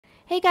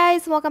Hey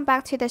guys, welcome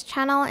back to this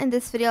channel. In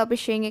this video, I'll be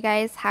showing you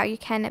guys how you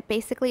can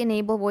basically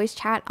enable voice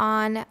chat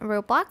on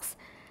Roblox.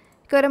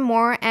 Go to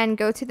more and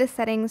go to the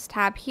settings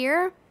tab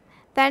here.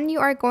 Then you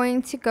are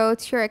going to go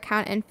to your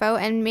account info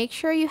and make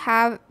sure you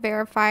have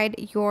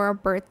verified your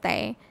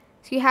birthday.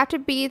 So you have to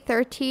be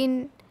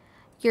 13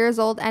 years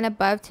old and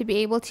above to be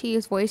able to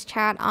use voice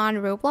chat on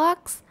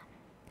Roblox.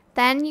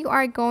 Then you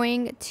are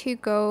going to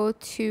go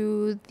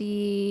to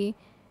the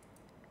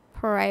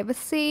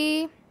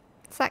privacy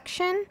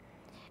section.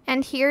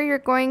 And here you're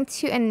going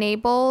to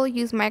enable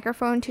use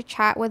microphone to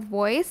chat with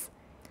voice.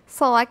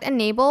 Select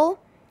enable.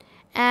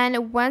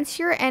 And once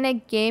you're in a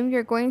game,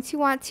 you're going to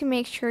want to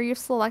make sure you've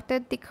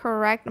selected the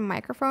correct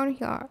microphone.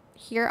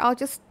 Here I'll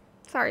just,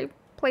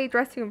 play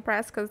Dress to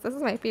Impress because this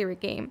is my favorite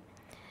game.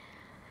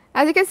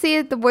 As you can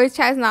see, the voice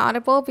chat is not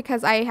audible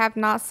because I have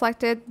not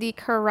selected the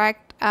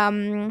correct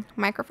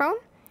microphone.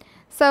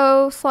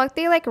 So select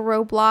the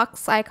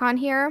Roblox icon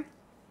here.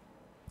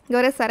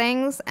 Go to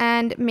settings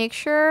and make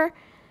sure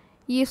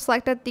you've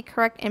selected the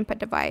correct input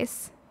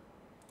device.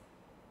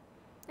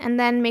 And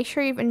then make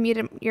sure you've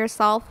unmuted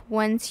yourself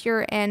once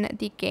you're in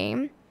the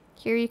game.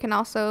 Here you can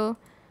also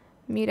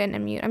mute and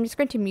unmute. I'm just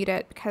going to mute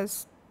it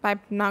because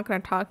I'm not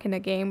going to talk in the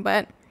game,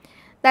 but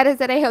that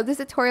is it. I hope this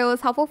tutorial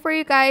was helpful for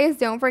you guys.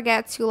 Don't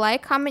forget to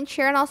like, comment,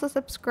 share, and also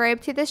subscribe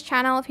to this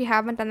channel if you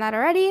haven't done that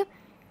already.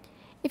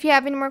 If you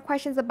have any more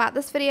questions about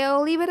this video,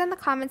 leave it in the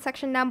comment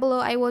section down below.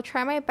 I will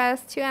try my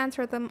best to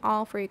answer them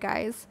all for you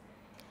guys.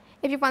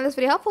 If you found this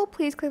video helpful,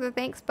 please click the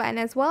thanks button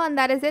as well. And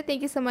that is it.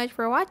 Thank you so much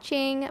for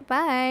watching.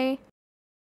 Bye.